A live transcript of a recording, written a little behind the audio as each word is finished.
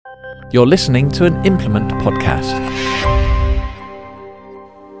You're listening to an Implement podcast.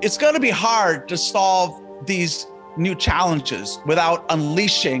 It's going to be hard to solve these new challenges without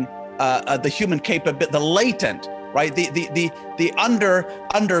unleashing the human capability, the latent, right? The under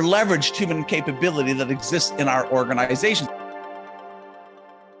leveraged human capability that exists in our organizations.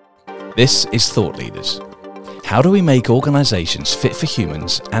 This is Thought Leaders. How do we make organizations fit for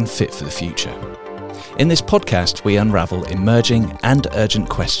humans and fit for the future? In this podcast, we unravel emerging and urgent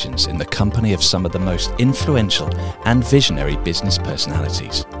questions in the company of some of the most influential and visionary business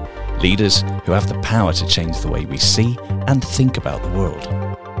personalities. Leaders who have the power to change the way we see and think about the world.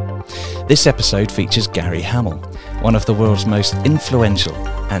 This episode features Gary Hamel, one of the world's most influential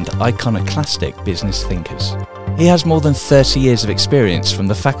and iconoclastic business thinkers. He has more than 30 years of experience from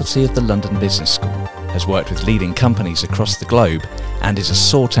the faculty of the London Business School, has worked with leading companies across the globe, and is a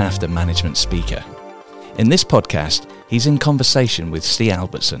sought-after management speaker. In this podcast, he's in conversation with Stig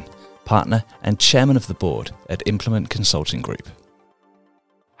Albertsen, partner and chairman of the board at Implement Consulting Group.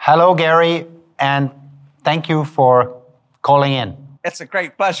 Hello, Gary, and thank you for calling in. It's a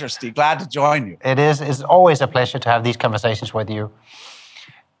great pleasure, Steve. Glad to join you. It is. It's always a pleasure to have these conversations with you.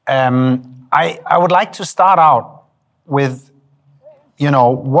 I would like to start out with,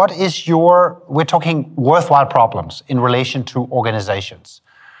 what is we're talking worthwhile problems in relation to organizations.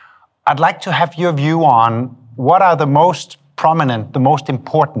 I'd like to have your view on what are the most prominent, the most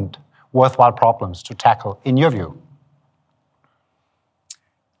important worthwhile problems to tackle in your view.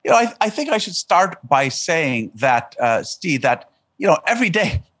 I think I should start by saying that, Steve, that, every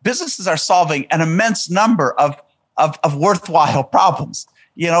day businesses are solving an immense number of worthwhile problems.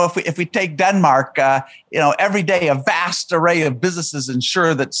 If we take Denmark, every day a vast array of businesses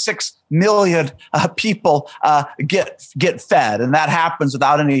ensure that 6 million people get fed, and that happens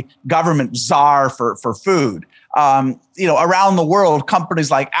without any government czar for food. Around the world, companies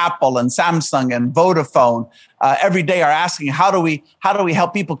like Apple and Samsung and Vodafone every day are asking, how do we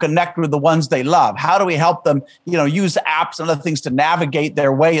help people connect with the ones they love? How do we help them, use apps and other things to navigate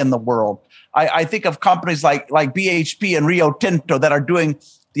their way in the world? I think of companies like BHP and Rio Tinto that are doing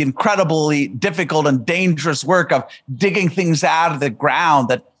the incredibly difficult and dangerous work of digging things out of the ground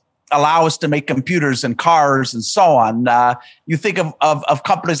that allow us to make computers and cars and so on. You think of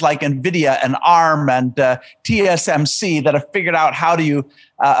companies like NVIDIA and ARM and TSMC that have figured out how do you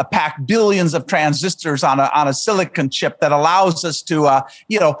pack billions of transistors on a silicon chip that allows us to,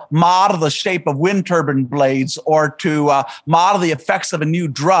 model the shape of wind turbine blades, or to model the effects of a new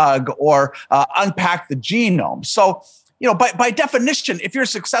drug, or unpack the genome. So, by definition, if you're a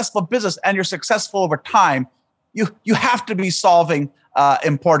successful business and you're successful over time, you have to be solving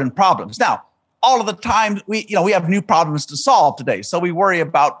important problems. Now, all of the time, we have new problems to solve today. So we worry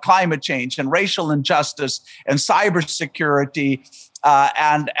about climate change and racial injustice and cybersecurity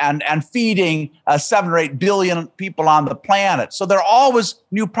and feeding 7 or 8 billion people on the planet. So there are always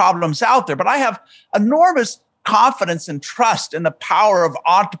new problems out there. But I have enormous confidence and trust in the power of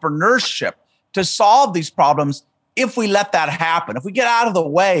entrepreneurship to solve these problems if we let that happen, if we get out of the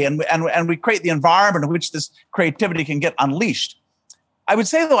way and we create the environment in which this creativity can get unleashed. I would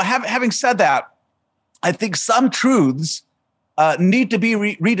say, though, having said that, I think some truths need to be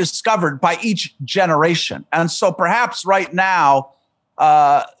rediscovered by each generation. And so perhaps right now,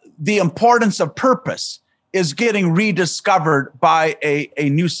 the importance of purpose is getting rediscovered by a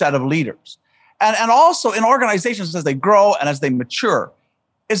new set of leaders. And also in organizations as they grow and as they mature,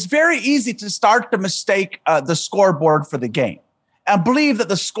 it's very easy to start to mistake the scoreboard for the game and believe that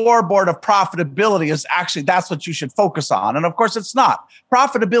the scoreboard of profitability is actually, that's what you should focus on. And of course, it's not.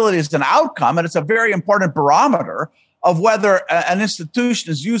 Profitability is an outcome, and it's a very important barometer of whether an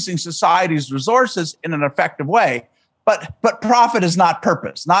institution is using society's resources in an effective way. But profit is not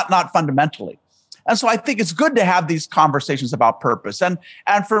purpose, not fundamentally. And so I think it's good to have these conversations about purpose. And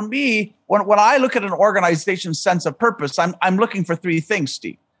for me, when I look at an organization's sense of purpose, I'm looking for 3 things,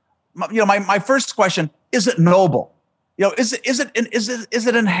 Steve. My first question, is it noble? Is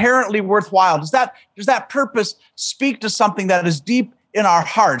it inherently worthwhile? Does that purpose speak to something that is deep in our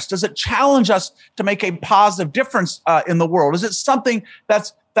hearts? Does it challenge us to make a positive difference in the world? Is it something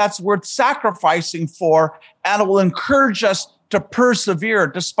that's worth sacrificing for, and it will encourage us to persevere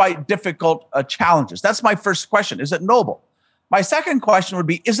despite difficult challenges? That's my first question. Is it noble? My second question would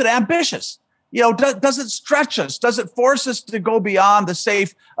be, is it ambitious? Does it stretch us? Does it force us to go beyond the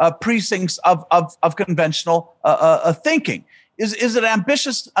safe precincts of conventional thinking? Is it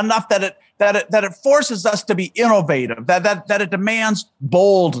ambitious enough that it forces us to be innovative? That it demands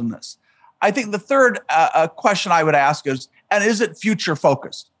boldness? I think the third question I would ask is it future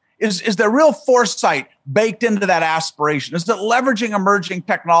focused? Is there real foresight baked into that aspiration? Is it leveraging emerging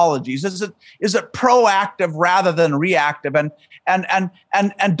technologies? Is it proactive rather than reactive? And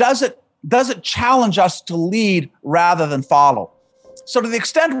does it challenge us to lead rather than follow? So to the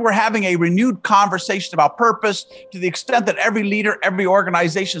extent we're having a renewed conversation about purpose, to the extent that every leader, every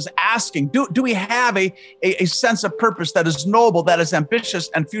organization is asking, do we have a sense of purpose that is noble, that is ambitious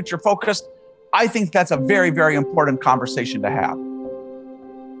and future focused? I think that's a very, very important conversation to have.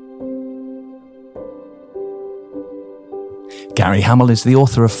 Gary Hamel is the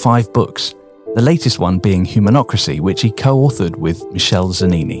author of 5 books, the latest one being Humanocracy, which he co-authored with Michel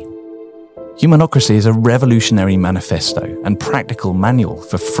Zanini. Humanocracy is a revolutionary manifesto and practical manual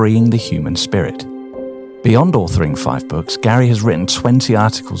for freeing the human spirit. Beyond authoring 5 books, Gary has written 20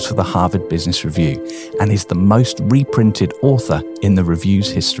 articles for the Harvard Business Review and is the most reprinted author in the review's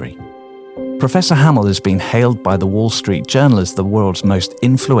history. Professor Hamel has been hailed by the Wall Street Journal as the world's most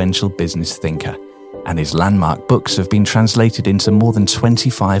influential business thinker, and his landmark books have been translated into more than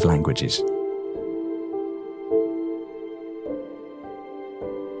 25 languages.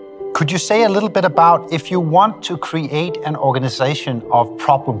 Could you say a little bit about if you want to create an organization of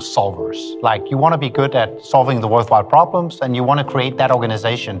problem solvers, like you want to be good at solving the worthwhile problems and you want to create that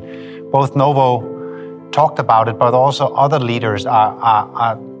organization? Both Novo talked about it, but also other leaders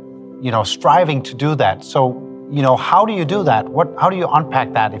are striving to do that. So, how do you do that? How do you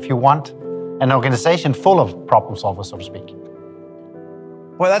unpack that if you want an organization full of problem solvers, so to speak?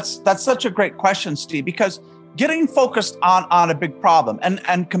 Well, that's such a great question, Steve, because getting focused on a big problem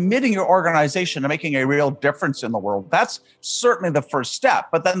and committing your organization to making a real difference in the world, that's certainly the first step.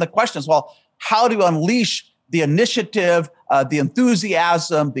 But then the question is, well, how do you unleash the initiative, the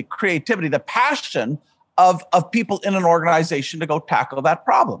enthusiasm, the creativity, the passion of people in an organization to go tackle that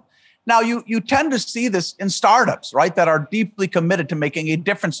problem? Now, you tend to see this in startups, right, that are deeply committed to making a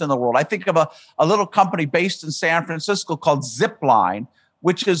difference in the world. I think of a little company based in San Francisco called Zipline,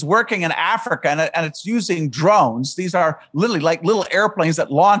 which is working in Africa, and it's using drones. These are literally like little airplanes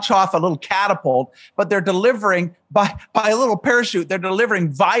that launch off a little catapult, but they're delivering by a little parachute. They're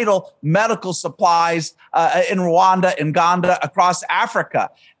delivering vital medical supplies in Rwanda, in Uganda, across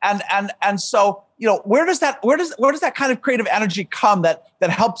Africa, and so where does that kind of creative energy come that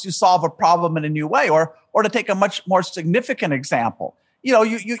helps you solve a problem in a new way, or to take a much more significant example?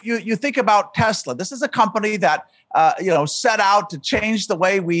 You think about Tesla. This is a company that set out to change the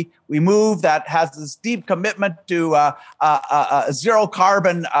way we move, that has this deep commitment to zero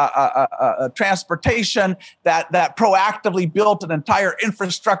carbon transportation, that proactively built an entire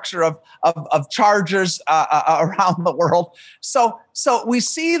infrastructure of chargers around the world. So we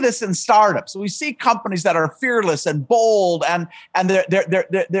see this in startups. We see companies that are fearless and bold, and there's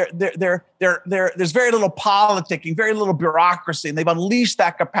very little politicking, very little bureaucracy, and they've unleashed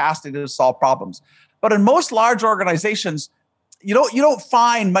that capacity to solve problems. But in most large organizations, you don't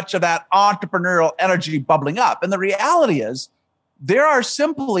find much of that entrepreneurial energy bubbling up. And the reality is, there are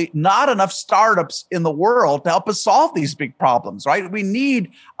simply not enough startups in the world to help us solve these big problems, right? We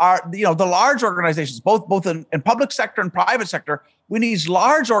need the large organizations, both in public sector and private sector. We need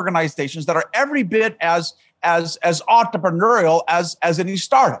large organizations that are every bit as entrepreneurial as any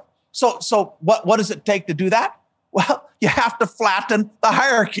startup. So what does it take to do that? Well, you have to flatten the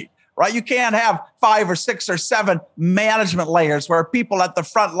hierarchy. Right? You can't have 5 or 6 or 7 management layers where people at the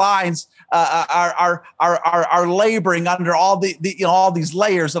front lines are laboring under all all these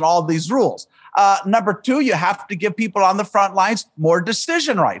layers and all these rules. Number 2, you have to give people on the front lines more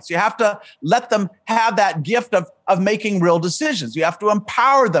decision rights. You have to let them have that gift of making real decisions. You have to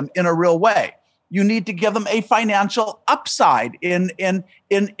empower them in a real way. You need to give them a financial upside in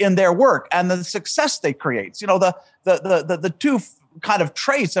their work and the success they create. The two kind of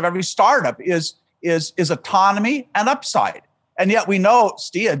traits of every startup is autonomy and upside. And yet we know,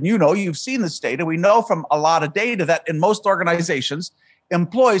 Steve, you've seen this data. We know from a lot of data that in most organizations,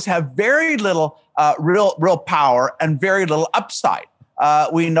 employees have very little real power and very little upside.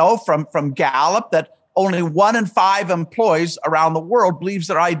 We know from Gallup that only 1 in 5 employees around the world believes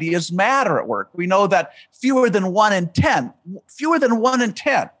their ideas matter at work. We know that fewer than 1 in 10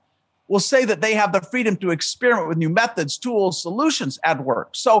 will say that they have the freedom to experiment with new methods, tools, solutions at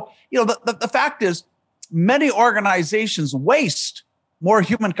work. So, the fact is, many organizations waste more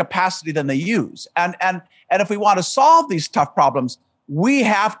human capacity than they use. And if we want to solve these tough problems, we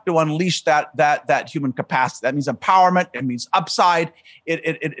have to unleash that human capacity. That means empowerment. It means upside.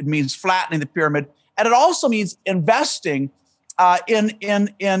 It means flattening the pyramid. And it also means investing in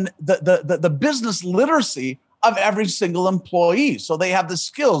the business literacy of every single employee. So they have the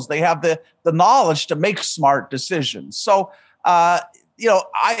skills, they have the knowledge to make smart decisions. So,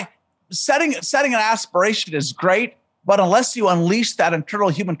 setting an aspiration is great, but unless you unleash that internal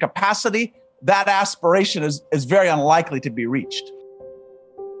human capacity, that aspiration is very unlikely to be reached.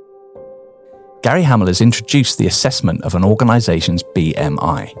 Gary Hamel has introduced the assessment of an organization's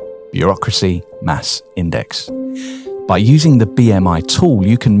BMI, Bureaucracy Mass Index. By using the BMI tool,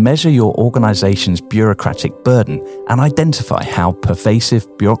 you can measure your organization's bureaucratic burden and identify how pervasive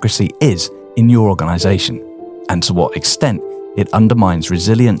bureaucracy is in your organization, and to what extent it undermines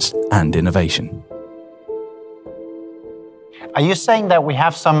resilience and innovation. Are you saying that we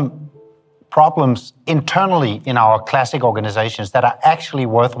have some problems internally in our classic organizations that are actually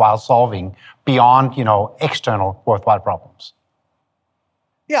worthwhile solving beyond, external worthwhile problems?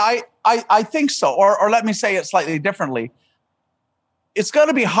 Yeah, I think so. Or let me say it slightly differently. It's going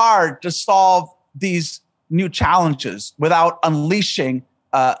to be hard to solve these new challenges without unleashing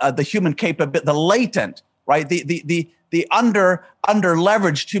the human capability, the latent, right? The under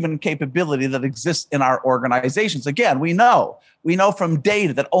leveraged human capability that exists in our organizations. Again, we know from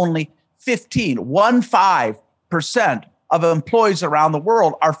data that only 15% of employees around the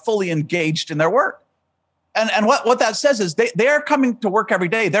world are fully engaged in their work. And what that says is they are coming to work every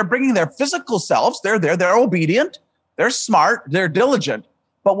day. They're bringing their physical selves. They're there. They're obedient. They're smart. They're diligent.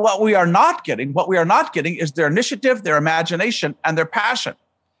 But what we are not getting is their initiative, their imagination, and their passion.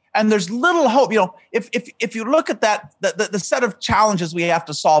 And there's little hope. If you look at that, the set of challenges we have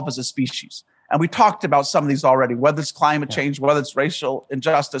to solve as a species, and we talked about some of these already, whether it's climate change, whether it's racial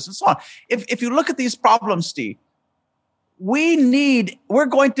injustice, and so on. If you look at these problems, Steve, we're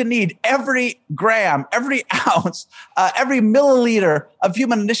going to need every gram, every ounce, every milliliter of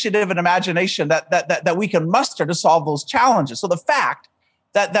human initiative and imagination that we can muster to solve those challenges. So the fact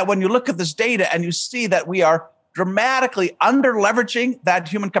that when you look at this data and you see that we are dramatically under leveraging that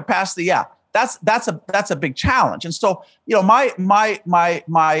human capacity, that's a big challenge. And so my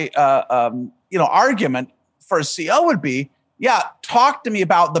argument for a CEO would be, talk to me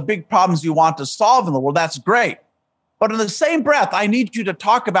about the big problems you want to solve in the world. That's great. But in the same breath, I need you to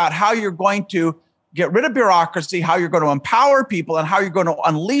talk about how you're going to get rid of bureaucracy, how you're going to empower people, and how you're going to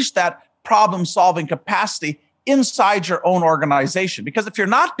unleash that problem-solving capacity inside your own organization. Because if you're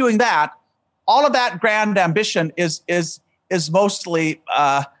not doing that, all of that grand ambition is mostly,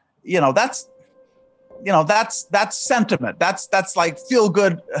 that's sentiment. That's like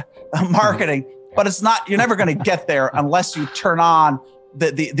feel-good marketing. But it's not. You're never going to get there unless you turn on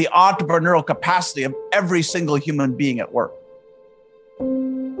the entrepreneurial capacity of every single human being at work.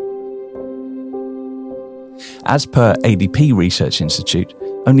 As per ADP Research Institute,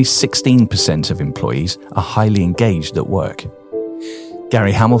 only 16% of employees are highly engaged at work.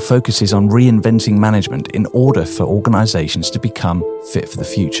 Gary Hamel focuses on reinventing management in order for organizations to become fit for the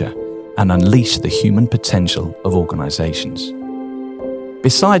future and unleash the human potential of organizations.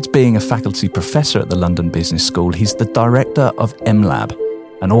 Besides being a faculty professor at the London Business School, he's the director of MLab,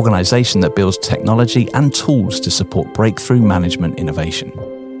 an organization that builds technology and tools to support breakthrough management innovation.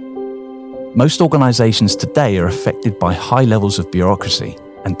 Most organizations today are affected by high levels of bureaucracy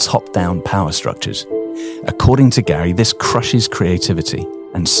and top-down power structures. According to Gary, this crushes creativity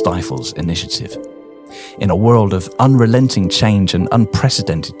and stifles initiative. In a world of unrelenting change and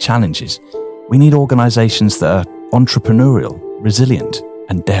unprecedented challenges, we need organizations that are entrepreneurial, resilient,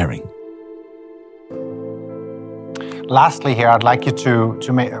 and daring. Lastly here, I'd like you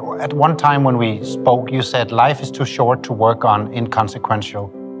to make, at one time when we spoke, you said life is too short to work on inconsequential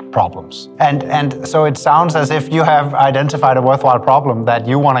problems. And so it sounds as if you have identified a worthwhile problem that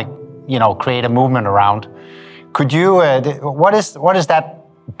you want to, create a movement around. Could you, what is that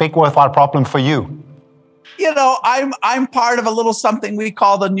big worthwhile problem for you? I'm part of a little something we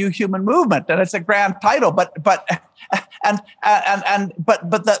call the New Human Movement, and it's a grand title, but the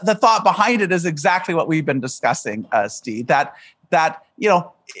thought behind it is exactly what we've been discussing, Steve. That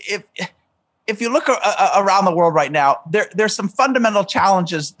if you look around the world right now, there's some fundamental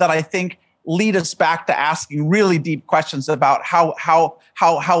challenges that I think lead us back to asking really deep questions about how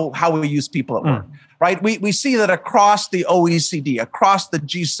we use people at work. Right? We see that across the OECD, across the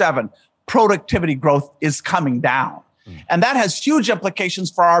G7. Productivity growth is coming down. And that has huge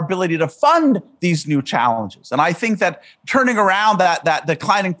implications for our ability to fund these new challenges. And I think that turning around that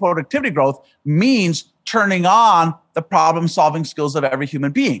declining productivity growth means turning on the problem-solving skills of every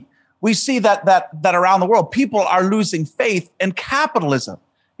human being. We see that around the world, people are losing faith in capitalism.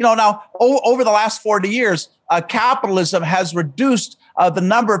 Now, over the last 40 years, capitalism has reduced the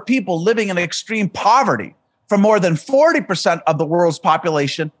number of people living in extreme poverty from more than 40% of the world's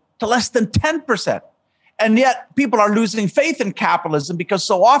population to less than 10%. And yet people are losing faith in capitalism because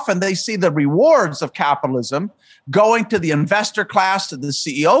so often they see the rewards of capitalism going to the investor class, to the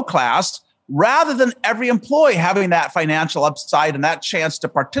CEO class, rather than every employee having that financial upside and that chance to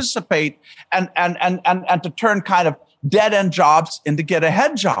participate and to turn kind of dead-end jobs into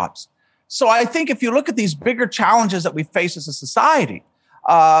get-ahead jobs. So I think if you look at these bigger challenges that we face as a society,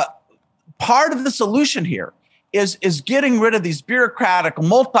 part of the solution here is getting rid of these bureaucratic,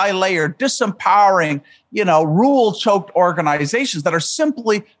 multi-layered, disempowering, rule-choked organizations that are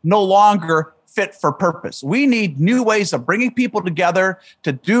simply no longer fit for purpose. We need new ways of bringing people together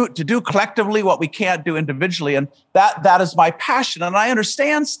to do collectively what we can't do individually, and that is my passion. And I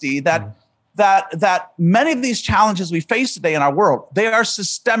understand, Steve, that many of these challenges we face today in our world, they are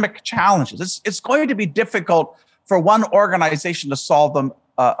systemic challenges. It's going to be difficult for one organization to solve them,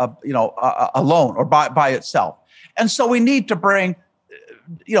 alone or by itself. And so we need to bring,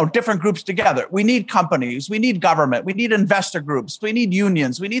 different groups together. We need companies, we need government, we need investor groups, we need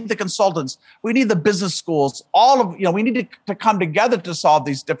unions, we need the consultants, we need the business schools. We need to come together to solve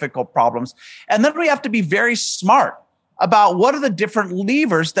these difficult problems. And then we have to be very smart about what are the different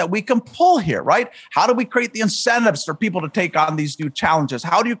levers that we can pull here, right? How do we create the incentives for people to take on these new challenges?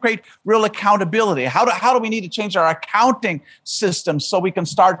 How do you create real accountability? How do we need to change our accounting systems so we can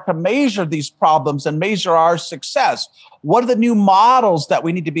start to measure these problems and measure our success? What are the new models that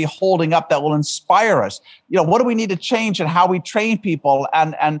we need to be holding up that will inspire us? What do we need to change in how we train people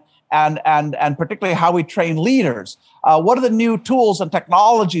and particularly how we train leaders? What are the new tools and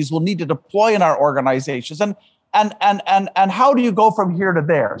technologies we'll need to deploy in our organizations? And how do you go from here to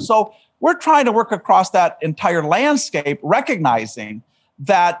there? So we're trying to work across that entire landscape, recognizing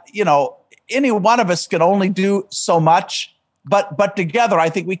that, any one of us can only do so much, but together, I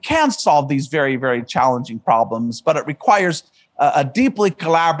think we can solve these very, very challenging problems, but it requires a deeply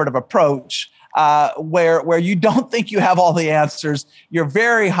collaborative approach where you don't think you have all the answers, you're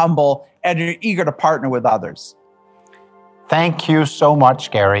very humble, and you're eager to partner with others. Thank you so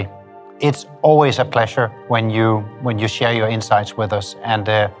much, Gary. It's always a pleasure when you share your insights with us, and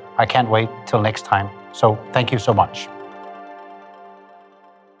I can't wait till next time. So thank you so much.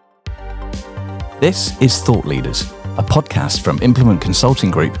 This is Thought Leaders, a podcast from Implement Consulting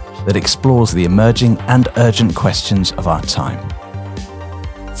Group that explores the emerging and urgent questions of our time.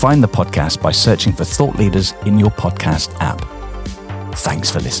 Find the podcast by searching for Thought Leaders in your podcast app. Thanks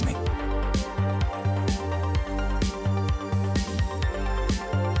for listening.